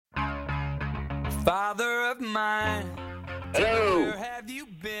Father of mine. Hello. Where have you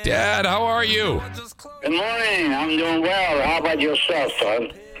been? Dad, how are you? Good morning. I'm doing well. How about yourself,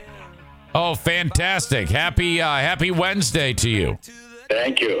 son? Oh, fantastic. Happy Wednesday to you.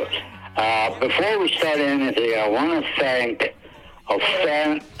 Thank you. Before we start anything, I want to thank a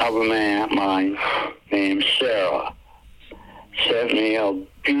fan of mine named Sarah. Sent me a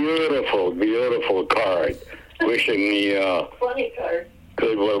beautiful, beautiful card wishing me Funny card.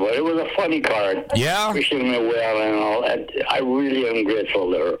 good well. But it was a funny card. Yeah? Wishing me well and all. And I really am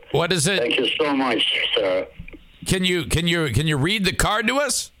grateful to her. What is it? Thank you so much, Sarah. Can you read the card to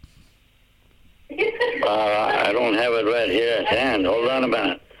us? I don't have it right here at hand. Hold on a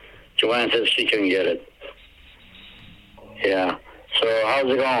minute. Joanne says she can get it. Yeah. So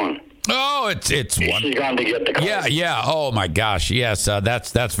how's it going? Oh, it's one. She's gone to get the card. Yeah. Oh my gosh. Yes,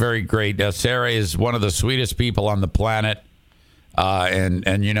 that's very great. Sarah is one of the sweetest people on the planet.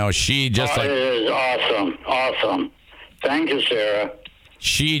 And you know, she just It is awesome. Thank you, Sarah.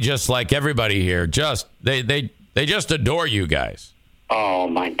 she just like everybody here. They just adore you guys. Oh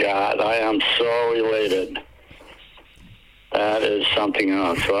my God, I am so elated. That is something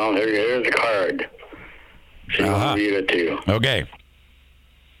else. Well, here's the card. She's gonna read it to you. Okay.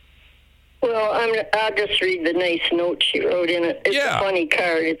 Well, I'll just read the nice note she wrote in it. It's a funny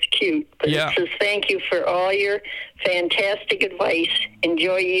card. It's cute. But Yeah. It says, thank you for all your fantastic advice.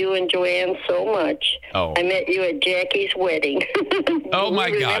 Enjoy you and Joanne so much. Oh. I met you at Jackie's wedding. Oh,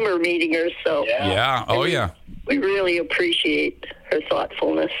 my we God. remember meeting her, so. Yeah. Oh, yeah. We really appreciate her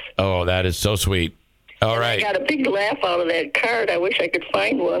thoughtfulness. Oh, that is so sweet. All right. I got a big laugh out of that card. I wish I could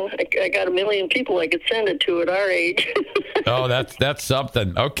find one. I got a million people I could send it to at our age. Oh, that's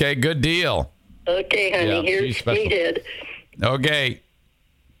something. Okay, good deal. Okay, honey. Yeah, Here's she's special. Meathead. Okay.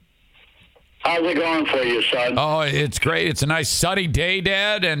 How's it going for you, son? Oh, it's great. It's a nice sunny day,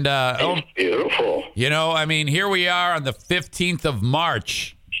 Dad. And, It's beautiful. you know, I mean, here we are on the 15th of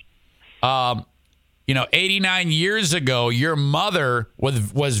March. 89 years ago, your mother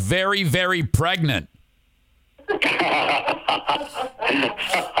was very, very pregnant.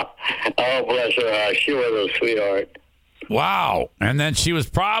 Oh, bless her. She was a sweetheart. Wow. And then she was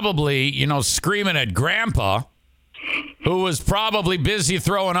probably, screaming at Grandpa, who was probably busy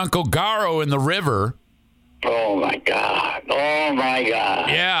throwing Uncle Garo in the river. Oh, my God.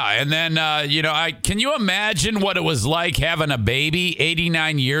 Yeah. And then, can you imagine what it was like having a baby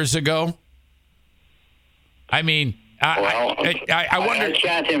 89 years ago? I mean, I wonder. I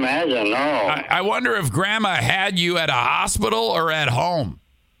can't imagine, no. I wonder if Grandma had you at a hospital or at home.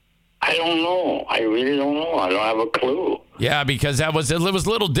 I don't know. I really don't know. I don't have a clue. Yeah, because it was a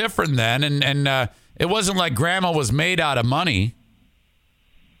little different then, and it wasn't like Grandma was made out of money.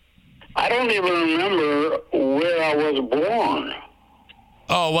 I don't even remember where I was born.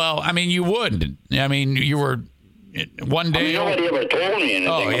 Oh, well, I mean, you would. I mean, you were one day. Nobody ever told me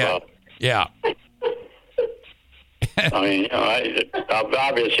anything about it. Yeah. I mean,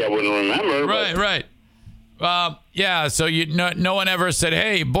 obviously I wouldn't remember. Right. Yeah, so no one ever said,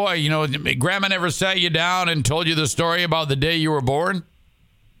 hey, boy, Grandma never sat you down and told you the story about the day you were born?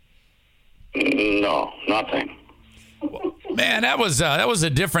 No, nothing. Man, that was a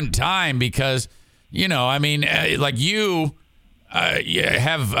different time because, like you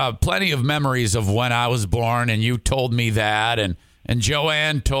have plenty of memories of when I was born, and you told me that, and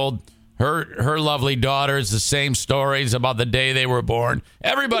Joanne told her lovely daughters the same stories about the day they were born.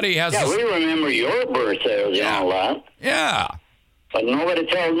 Everybody has. Yeah, we remember your birthday and all that. Yeah. But nobody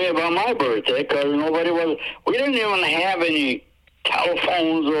told me about my birthday because we didn't even have any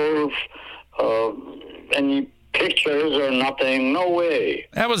telephones or any pictures or nothing. No way.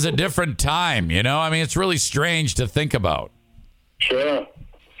 That was a different time, I mean, it's really strange to think about. Sure.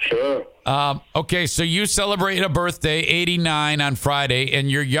 Okay, so you celebrate a birthday, 89 on Friday, and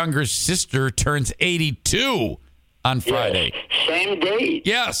your younger sister turns 82 on Friday. Yes, same date.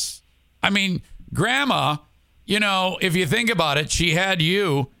 Yes. I mean, Grandma, if you think about it, she had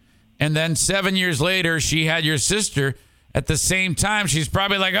you, and then 7 years later, she had your sister at the same time. She's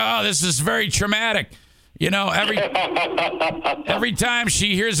probably like, oh, this is very traumatic. Every time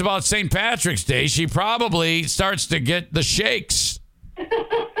she hears about St. Patrick's Day, she probably starts to get the shakes.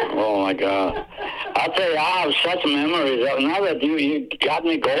 Oh, my God. I'll tell you, I have such memories. Now that you got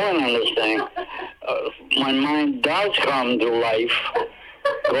me going on this thing, my mind does come to life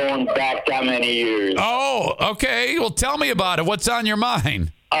going back that many years. Oh, okay. Well, tell me about it. What's on your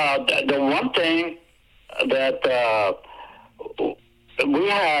mind? The one thing that we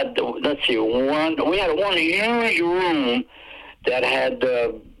had, we had one huge room that had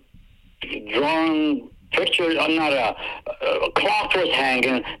drawn picture, not a cloth was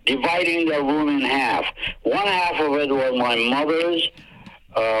hanging, dividing the room in half. One half of it was my mother's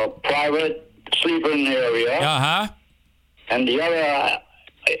private sleeping area. Uh-huh. And the other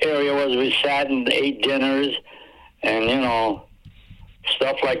area was we sat and ate dinners and,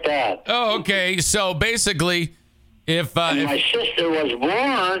 stuff like that. Oh, okay. So basically, if my sister was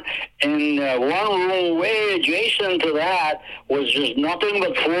born in one room way adjacent to that was just nothing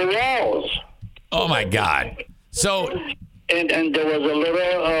but 4 walls. oh my God. So And there was a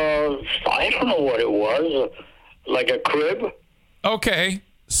little, I don't know what it was, like a crib. okay.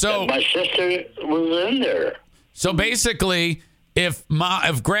 So And my sister was in there. So basically, if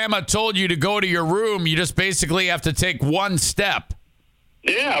Grandma told you to go to your room, you just basically have to take one step.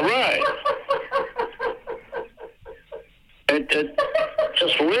 Yeah, right. It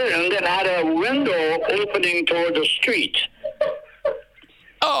just weird, and then had a window opening toward the street.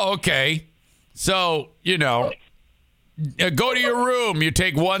 Oh, okay. So, go to your room, you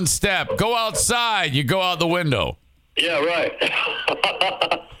take one step. Go outside, you go out the window. Yeah, right.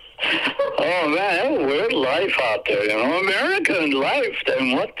 Oh man, that was a weird life out there, American life.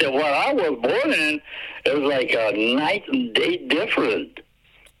 And what I was born in, it was like a night and day different.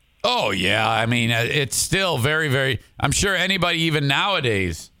 Oh, yeah. I mean, it's still very, very... I'm sure anybody, even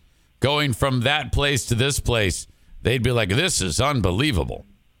nowadays, going from that place to this place, they'd be like, this is unbelievable.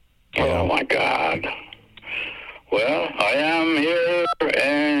 Oh, my God. Well, I am here,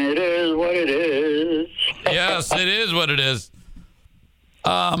 and it is what it is. Yes, it is what it is.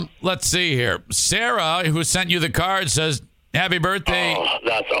 Let's see here. Sarah, who sent you the card, says, happy birthday. Oh,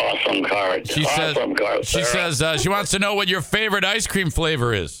 that's awesome card. She awesome card, she Sarah. says she wants to know what your favorite ice cream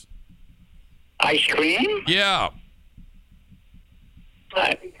flavor is. Ice cream? Yeah.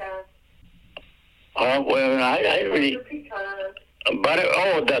 I really...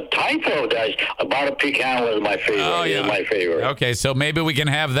 the type of ice. Butter pecan was my favorite. Oh, yeah. My favorite. Okay, so maybe we can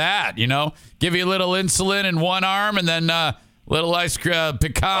have that, Give you a little insulin in one arm and then little ice cream,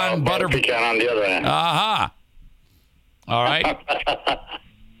 pecan, butter pecan on the other end. Uh-huh. All right.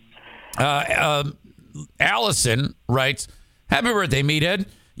 Allison writes, happy birthday, Meathead.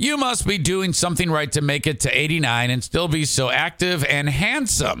 You must be doing something right to make it to 89 and still be so active and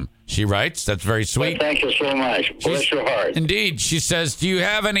handsome, she writes. That's very sweet. Well, thank you so much. Bless your heart. Indeed. She says, do you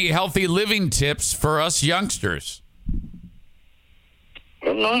have any healthy living tips for us youngsters?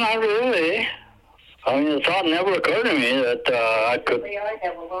 Well, no, not really. I mean, the thought never occurred to me that I could... I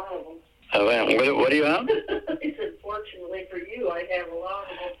have a lot of them. What do you have? He said, fortunately for you, I have a lot of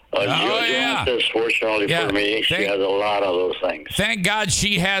them. Yeah. Says, fortunately for me, she has a lot of those things. Thank God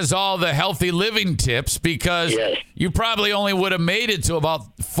she has all the healthy living tips because you probably only would have made it to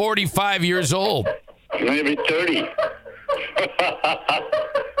about 45 years old. Maybe 30.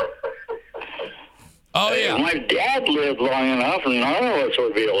 Oh, yeah. My dad lived long enough, and none of us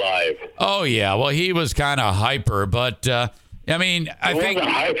would be alive. Oh, yeah. Well, he was kind of hyper, but, I think... He wasn't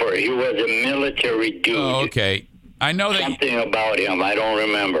hyper. He was a military dude. Oh, okay. I know that... Something about him. I don't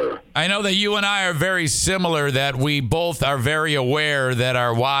remember. I know that you and I are very similar, that we both are very aware that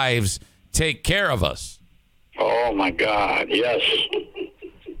our wives take care of us. Oh, my God. Yes.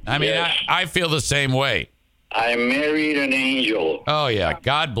 I mean, yes. I feel the same way. I married an angel. Oh, yeah.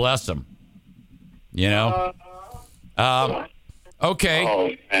 God bless him. Okay.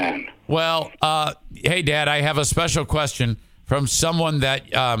 Oh, man. Well, hey, Dad, I have a special question from someone that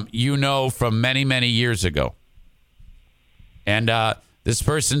you know from many, many years ago. And this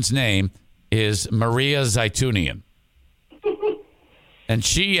person's name is Maria Zaitunian. And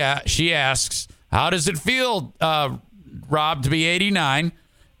she asks, how does it feel, Rob, to be 89?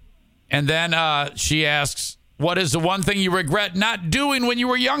 And then she asks, what is the one thing you regret not doing when you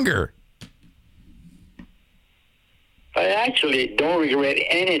were younger? I actually don't regret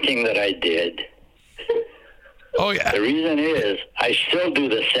anything that I did. Oh, yeah. The reason is I still do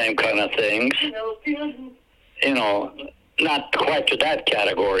the same kind of things. Not quite to that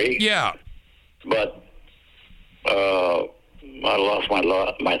category. Yeah. But I lost my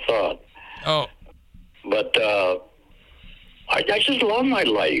thought. Oh. But I just love my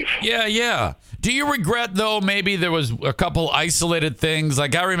life. Yeah, yeah. Do you regret, though, maybe there was a couple isolated things?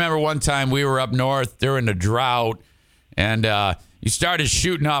 Like, I remember one time we were up north during a drought, and you started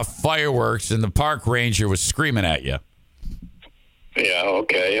shooting off fireworks, and the park ranger was screaming at you. Yeah,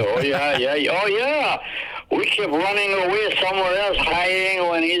 okay. Oh, yeah, yeah. Oh, yeah. We kept running away somewhere else, hiding.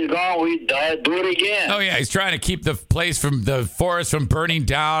 When he's gone, we do it again. Oh, yeah. He's trying to keep the forest from burning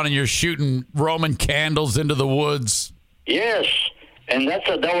down, and you're shooting Roman candles into the woods. Yes. And that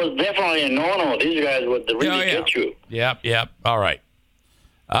was definitely a no-no. These guys would really get you. Yep. All right.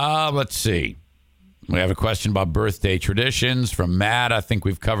 Let's see. We have a question about birthday traditions from Matt. I think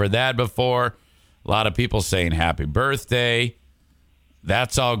we've covered that before. A lot of people saying happy birthday.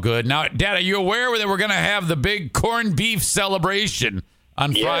 That's all good. Now, Dad, are you aware that we're going to have the big corned beef celebration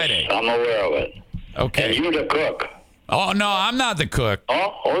on Friday? Yes, I'm aware of it. Okay. And you're the cook. Oh, no, I'm not the cook.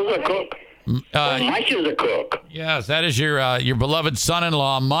 Oh, who's the cook? Mike is the cook. Yes, that is your beloved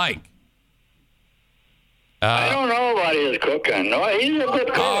son-in-law, Mike. I don't know about his cooking. No, he's a good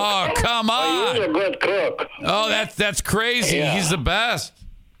cook. Oh, come on. He's a good cook. Oh, that's crazy. Yeah. He's the best.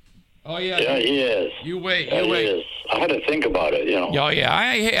 Oh, yeah. Yeah, he is. You wait. Yeah, he is. I had to think about it, Oh, yeah.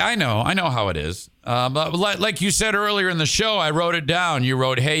 I know how it is. But like you said earlier in the show, I wrote it down. You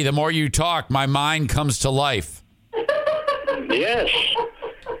wrote, hey, the more you talk, my mind comes to life. Yes.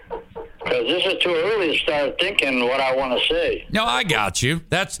 Because this is too early to start thinking what I want to say. No, I got you.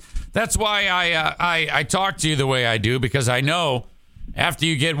 That's why I talk to you the way I do, because I know after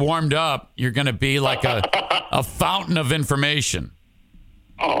you get warmed up, you're going to be like a fountain of information.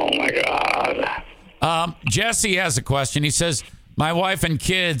 Oh, my God. Jesse has a question. He says, my wife and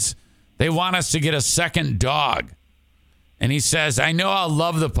kids, they want us to get a second dog. And he says, I know I'll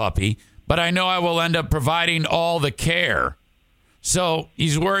love the puppy, but I know I will end up providing all the care. So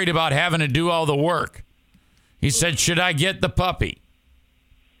he's worried about having to do all the work. He said, should I get the puppy?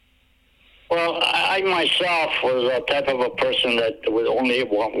 Well, I myself was a type of a person that would only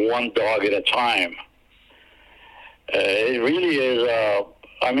want one dog at a time. It really is,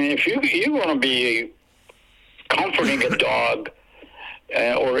 if you want to be comforting a dog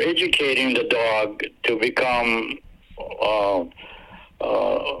or educating the dog to become,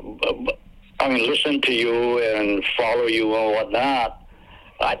 listen to you and follow you and whatnot,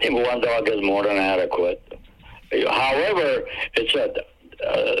 I think one dog is more than adequate. However, it's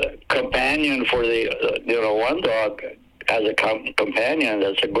a companion for the one dog as a companion.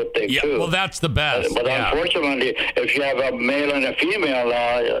 That's a good thing too. Well, that's the best. But unfortunately, if you have a male and a female,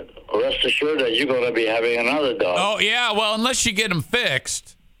 rest assured that you're going to be having another dog. Oh yeah, well, unless you get them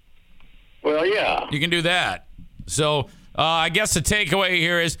fixed. Well, yeah, you can do that. So I guess the takeaway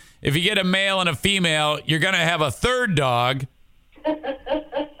here is, if you get a male and a female, you're going to have a third dog.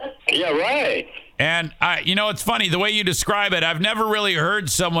 Yeah, right. And it's funny the way you describe it. I've never really heard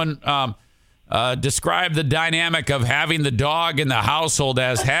someone describe the dynamic of having the dog in the household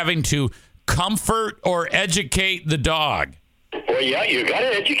as having to comfort or educate the dog. Well, yeah, you got to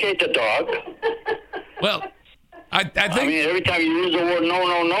educate the dog. Well, I think every time you use the word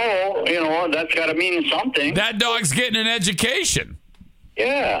no, that's got to mean something. That dog's getting an education.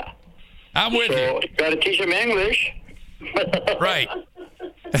 Yeah. I'm with you. So you got to teach him English. Right.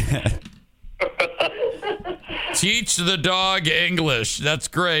 Teach the dog English. That's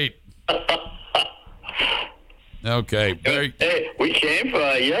great. Okay. Hey, we came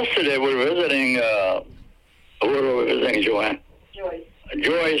yesterday. We were visiting. Who were we visiting, Joanne?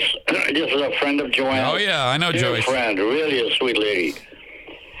 Joyce. This is a friend of Joanne. Oh yeah, I know Joyce. Friend, really a sweet lady.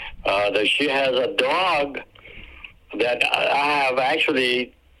 That she has a dog that I have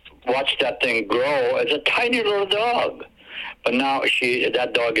actually watched that thing grow. It's a tiny little dog. But now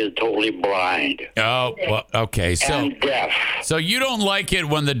that dog is totally blind. Oh, well, okay. And deaf. So you don't like it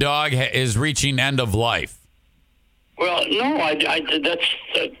when the dog is reaching end of life? Well, no. That's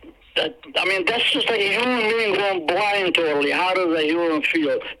just like a human being going blind totally. How does a human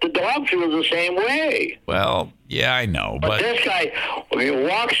feel? The dog feels the same way. Well, yeah, I know. But this guy, when he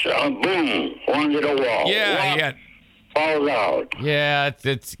walks, boom, runs to the wall. Yeah. Falls out. Yeah,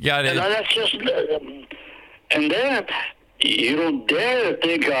 it's got it. That's just... And then... You don't dare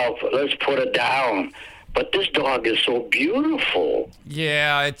think of, let's put it down. But this dog is so beautiful.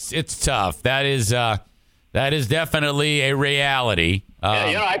 Yeah, it's tough. That is definitely a reality.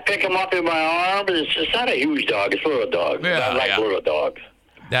 I pick him up in my arms. It's not a huge dog. It's a little dog. Yeah, I like little dogs.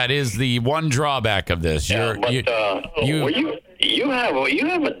 That is the one drawback of this. You have a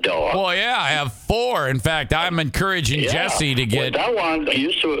dog. Well, yeah, I have 4. In fact, I'm encouraging Jesse to get... Well, that one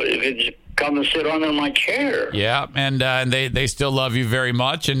used to... come and sit under my chair. Yeah, and they still love you very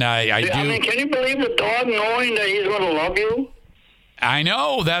much, and I do. Can you believe the dog knowing that he's going to love you? I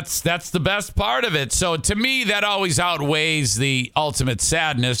know, that's the best part of it. So to me, that always outweighs the ultimate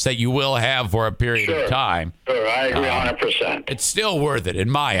sadness that you will have for a period of time. Sure, I agree 100%. It's still worth it in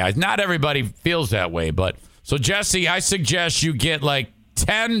my eyes. Not everybody feels that way, but so Jesse, I suggest you get like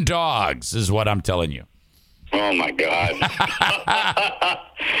 10 dogs, is what I'm telling you. Oh, my God.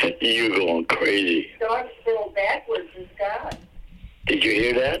 You going crazy. Dog spelled backwards is God. Did you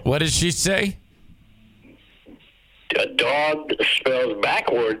hear that? What did she say? A dog spelled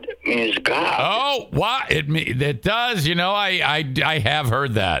backward means God. Oh, what? It does. I have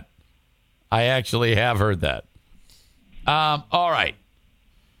heard that. I actually have heard that. All right.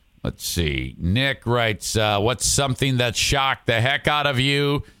 Let's see. Nick writes, what's something that shocked the heck out of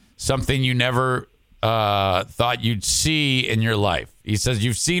you? Something you never thought you'd see in your life. He says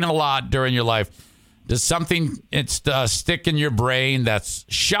you've seen a lot during your life. Does something stick in your brain that's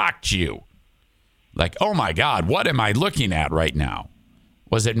shocked you? Like, oh, my God, what am I looking at right now?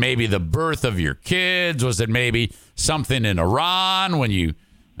 Was it maybe the birth of your kids? Was it maybe something in Iran when you,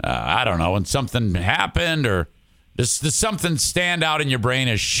 I don't know, when something happened? Or does something stand out in your brain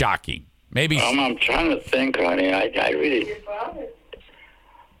as shocking? Maybe. I'm trying to think, honey. I really.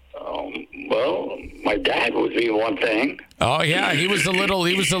 Well, my dad would be one thing. Oh yeah, he was a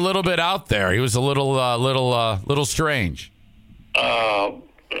little bit out there. He was a little strange.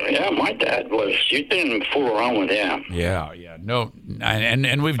 Yeah, my dad was. You didn't fool around with him. Yeah. No,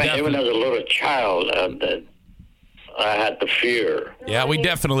 and we've even as a little child, that I had the fear. Yeah, we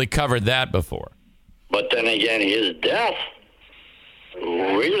definitely covered that before. But then again, his death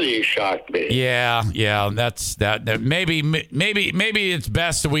really shocked me. Yeah, that's that. Maybe it's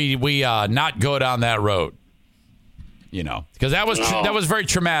best we not go down that road. You know, because that was very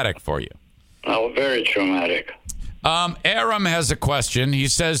traumatic for you. Oh, very traumatic. Aram has a question. He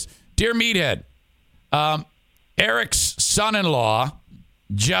says, "Dear Meathead, Eric's son-in-law,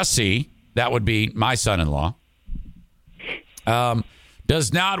 Jesse, that would be my son-in-law,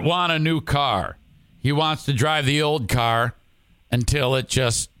 does not want a new car. He wants to drive the old car until it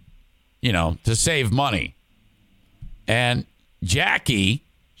just, to save money. And Jackie,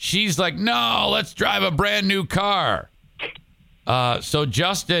 she's like, no, let's drive a brand new car. So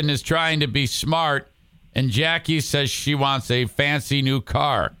Justin is trying to be smart, and Jackie says she wants a fancy new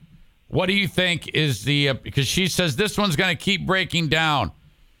car. What do you think is because she says this one's going to keep breaking down,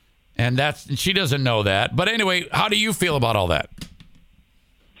 and she doesn't know that. But anyway, how do you feel about all that?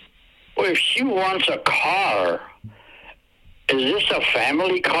 Well, if she wants a car, is this a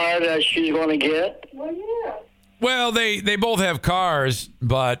family car that she's going to get? Well, yeah. Well, they both have cars,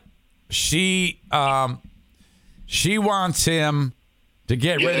 but she wants him to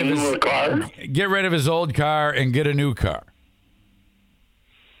get rid of his old car and get a new car.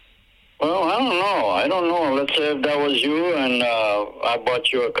 Well, I don't know. Let's say if that was you and I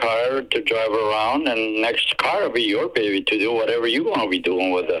bought you a car to drive around, and next car will be your baby to do whatever you want to be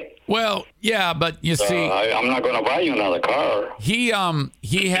doing with it. Well, yeah, but you see, I'm not going to buy you another car. He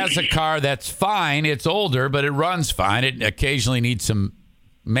has a car that's fine. It's older, but it runs fine. It occasionally needs some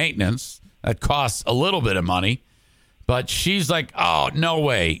maintenance. That costs a little bit of money. But she's like, oh, no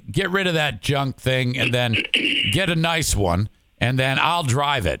way. Get rid of that junk thing and then get a nice one, and then I'll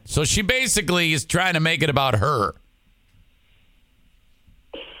drive it. So she basically is trying to make it about her.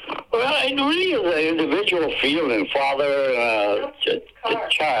 Well, it really is an individual feeling, father, the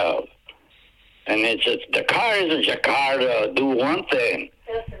child. And it's just, the car isn't your car to do one thing.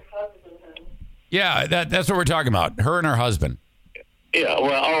 That's her husband. Yeah, that's what we're talking about. Her and her husband. Yeah,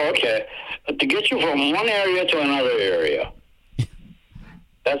 well, okay. To get you from one area to another area.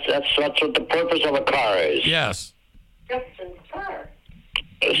 That's what the purpose of a car is. Yes. Justin's car.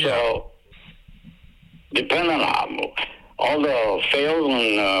 So, depending on all the fails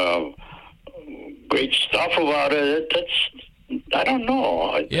and great stuff about it, I don't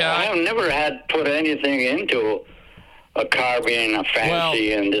know. Yeah. I have never had put anything into a car being a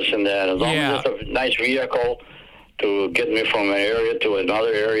fancy and this and that. As long as it's a nice vehicle to get me from an area to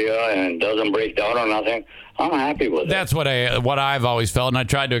another area and doesn't break down or nothing, I'm happy with it. That's what I've always felt, and I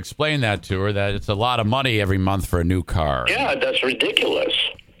tried to explain that to her, that it's a lot of money every month for a new car. Yeah, that's ridiculous.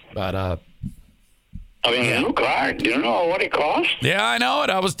 But a new car, do you know what it costs? Yeah, I know it.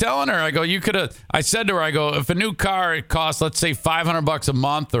 I was telling her, I said to her, if a new car costs, let's say $500 a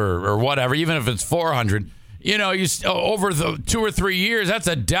month or whatever, even if it's $400, over the 2 or 3 years, that's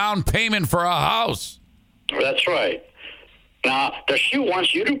a down payment for a house. That's right. Now, does she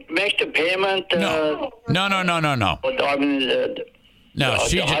want you to make the payment? No. No. I mean, no,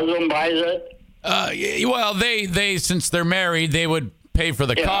 the husband buys it? Well, they since they're married, they would pay for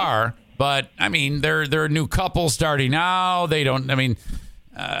the car. But, I mean, they're a new couple starting now. They don't,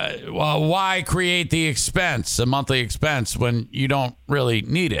 why create the expense, a monthly expense, when you don't really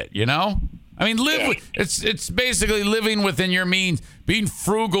need it, I mean, it's basically living within your means, being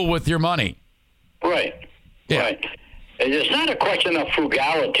frugal with your money. Right. Yeah. Right. It's not a question of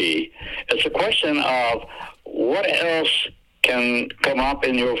frugality. It's a question of what else can come up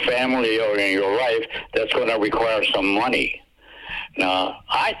in your family or in your life that's going to require some money. Now,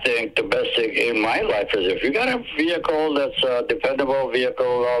 I think the best thing in my life is if you got a vehicle that's a dependable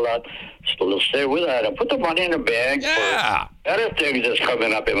vehicle, all that, let's stay with that and put the money in the bank Yeah. for better things that's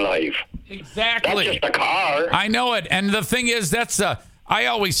coming up in life. Exactly. That's just a car. I know it. And the thing is, I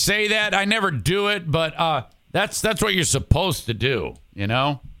always say that. I never do it, but that's what you're supposed to do, you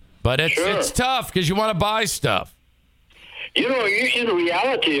know? But it's tough because you want to buy stuff. You know, in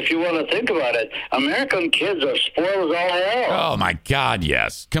reality, if you want to think about it, American kids are spoiled as all hell. Oh my God,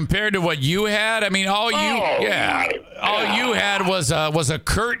 yes. Compared to what you had, I mean, all you had was a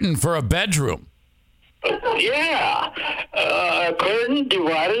curtain for a bedroom. Yeah, a curtain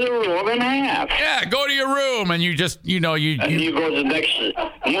divided the room in half. Yeah, go to your room and you just, and you go to the next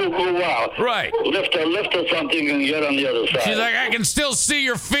move out. Right. Lift or something and get on the other side. She's like, I can still see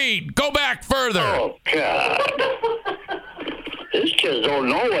your feet. Go back further. Oh God. These kids don't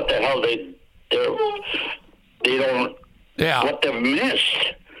know what the hell they don't. Yeah. What they've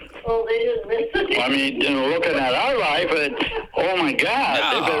missed. Oh, they just missed it. I mean, looking at our life, oh my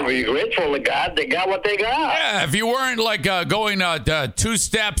God, they better be grateful to God they got what they got. Yeah, if you weren't like going 2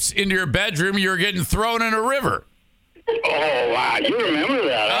 steps into your bedroom, you were getting thrown in a river. Oh wow, you remember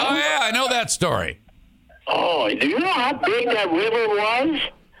that? Huh? Oh yeah, I know that story. Oh, do you know how big that river was?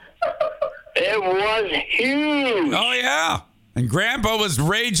 It was huge. Oh yeah. And Grandpa was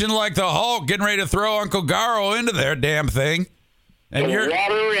raging like the Hulk, getting ready to throw Uncle Garo into their damn thing. And the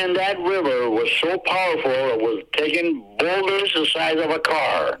water in that river was so powerful, it was taking boulders the size of a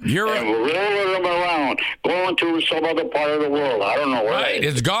car and rolling them around, going to some other part of the world. I don't know where. Right,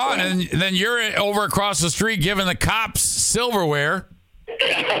 it's gone. And then you're over across the street giving the cops silverware. No,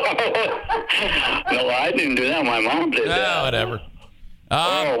 I didn't do that. My mom did that. Whatever.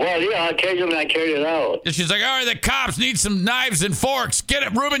 Well, yeah, occasionally I carried it out. She's like, all right, the cops need some knives and forks. Get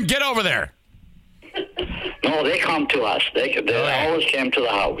it, Ruben, get over there. No, they come to us. They always came to the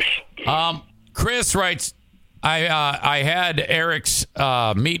house. Chris writes, I had Eric's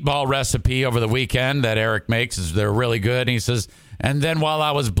meatball recipe over the weekend that Eric makes. They're really good. And he says, and then while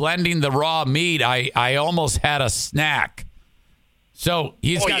I was blending the raw meat, I almost had a snack. So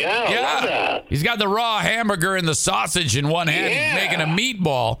he's got the raw hamburger and the sausage in one hand. Yeah. He's making a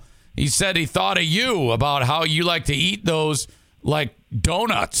meatball. He said he thought of you about how you like to eat those like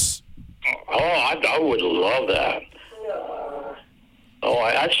donuts. Oh, I would love that. Oh,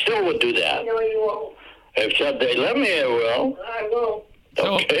 I still would do that. No, you won't. Except they let me, I will. I won't.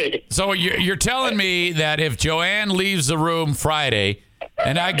 Okay. So you're telling me that if Joanne leaves the room Friday,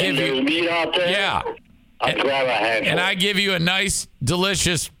 and I give there's you meat out there, I'll grab a handful. and I give you a nice,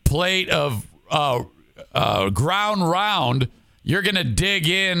 delicious plate of ground round, you're gonna dig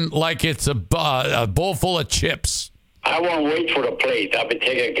in like it's a bowl full of chips. I won't wait for the plate. I'll be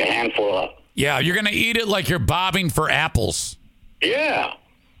taking a handful of. Yeah, you're gonna eat it like you're bobbing for apples. Yeah,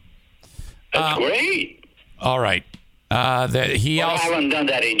 that's great. All right. I haven't done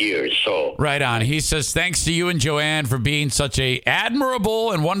that in years, so. Right on. He says, thanks to you and Joanne for being such a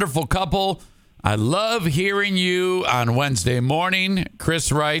admirable and wonderful couple. I love hearing you on Wednesday morning.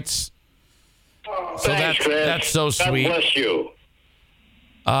 Chris writes. Thanks, Chris. That's so sweet. God bless you.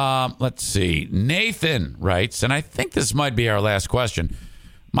 Let's see. Nathan writes, and I think this might be our last question.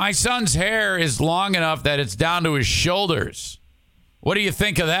 My son's hair is long enough that it's down to his shoulders. What do you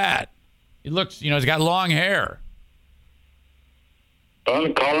think of that? He looks, he's got long hair.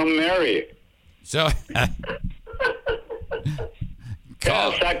 Don't call him Mary. So,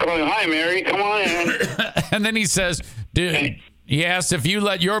 start calling, hi, Mary, come on in. And then he says, dude, he asked if you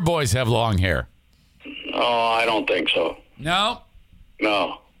let your boys have long hair. Oh, I don't think so. No?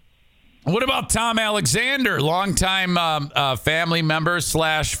 No. What about Tom Alexander, longtime family member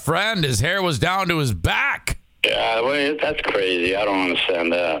 / friend? His hair was down to his back. Yeah, well, that's crazy. I don't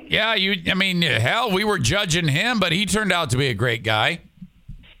understand that. Yeah, hell, we were judging him, but he turned out to be a great guy.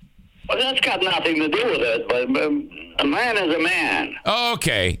 Well, that's got nothing to do with it, but a man is a man.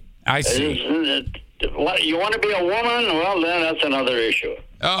 Okay, I see. What, you want to be a woman? Well, then that's another issue.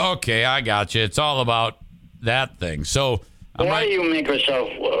 Oh, okay, I got you. It's all about that thing. So, why do you make yourself,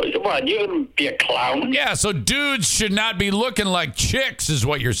 what, you be a clown? Yeah, so dudes should not be looking like chicks is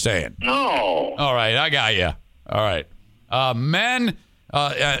what you're saying. No. All right, I got you. All right. Men,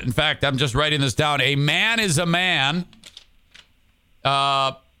 in fact, I'm just writing this down. A man is a man.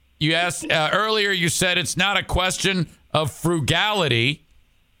 You asked earlier, you said it's not a question of frugality.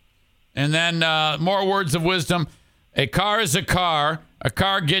 And then more words of wisdom. A car is a car. A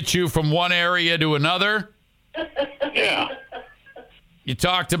car gets you from one area to another. Yeah. You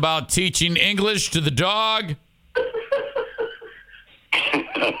talked about teaching English to the dog.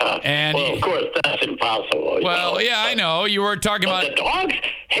 And well, of course, that's impossible. Well, yeah, I know. You were talking about... the dogs,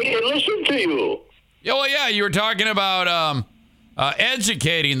 hey, they listen to you. Yeah, well, yeah, you were talking about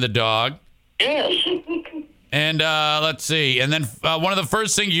educating the dog. Yes. And let's see. And then one of the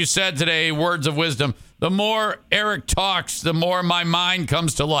first things you said today, words of wisdom, the more Eric talks, the more my mind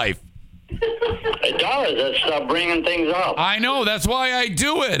comes to life. It does. It's bringing things up. I know. That's why I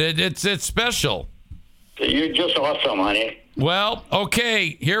do it. It's special. You're just awesome, honey. Well,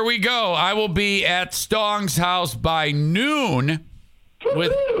 okay, here we go. I will be at Stong's house by noon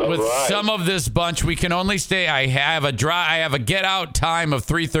with right. some of this bunch. We can only stay. I have a get out time of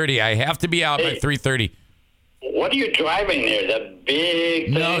 3:30. I have to be out by 3:30. What are you driving there? That big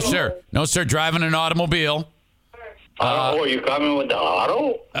thing? No, sir. Driving an automobile. Are you coming with the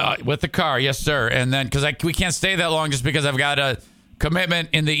auto? With the car, yes, sir. And then we can't stay that long just because I've got a commitment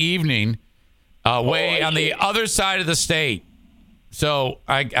in the evening. Way on the other side of the state, so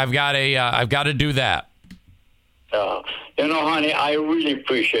I've got to do that. Honey, I really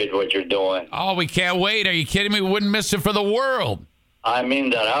appreciate what you're doing. Oh, we can't wait. Are you kidding me? We wouldn't miss it for the world. I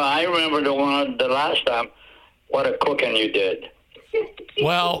mean that. I remember the last time. What a cooking you did.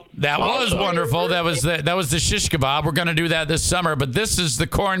 Well, that was wonderful. That was the shish kebab. We're going to do that this summer, but this is the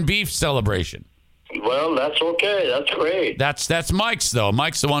corned beef celebration. Well, that's okay. That's great. That's Mike's though.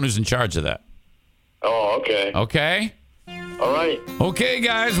 Mike's the one who's in charge of that. Oh, okay. Okay. All right. Okay,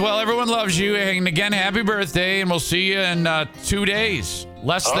 guys. Well, everyone loves you. And again, happy birthday. And we'll see you in 2 days.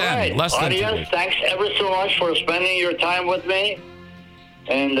 Less All than right. 2 days. Thanks ever so much for spending your time with me.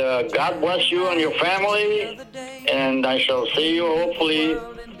 And God bless you and your family. And I shall see you hopefully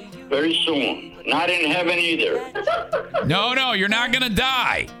very soon. Not in heaven either. No, you're not going to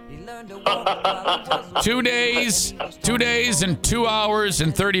die. 2 days and 2 hours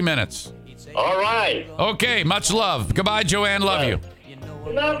and 30 minutes. All right. Okay, much love. Goodbye, Joanne. Love you.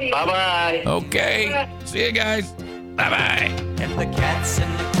 Love you. Bye-bye. Okay. See you guys. Bye-bye. And the cat's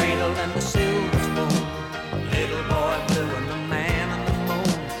in the cradle and the silver spoon. Little boy blue and the man on the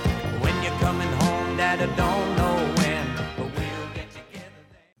moon. When you're coming home, Dad, I don't know when, but we'll get together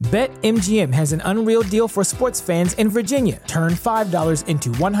then. BetMGM has an unreal deal for sports fans in Virginia. Turn $5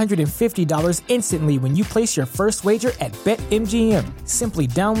 into $150 instantly when you place your first wager at BetMGM. Simply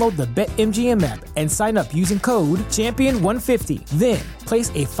download the BetMGM app and sign up using code Champion150. Then, place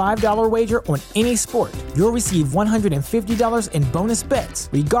a $5 wager on any sport. You'll receive $150 in bonus bets,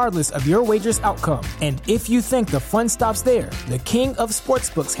 regardless of your wager's outcome. And if you think the fun stops there, the king of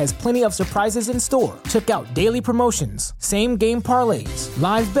sportsbooks has plenty of surprises in store. Check out daily promotions, same-game parlays,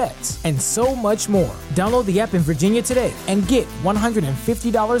 live bets, and so much more. Download the app in Virginia today and get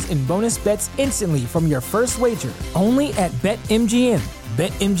 $150 in bonus bets instantly from your first wager. Only at BetMGM.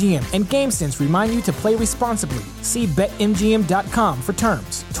 BetMGM and GameSense remind you to play responsibly. See BetMGM.com for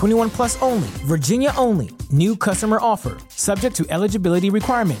terms. 21 plus only. Virginia only. New customer offer. Subject to eligibility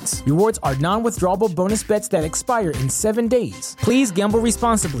requirements. Rewards are non-withdrawable bonus bets that expire in 7 days. Please gamble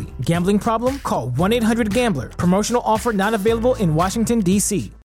responsibly. Gambling problem? Call 1-800-GAMBLER. Promotional offer not available in Washington, D.C.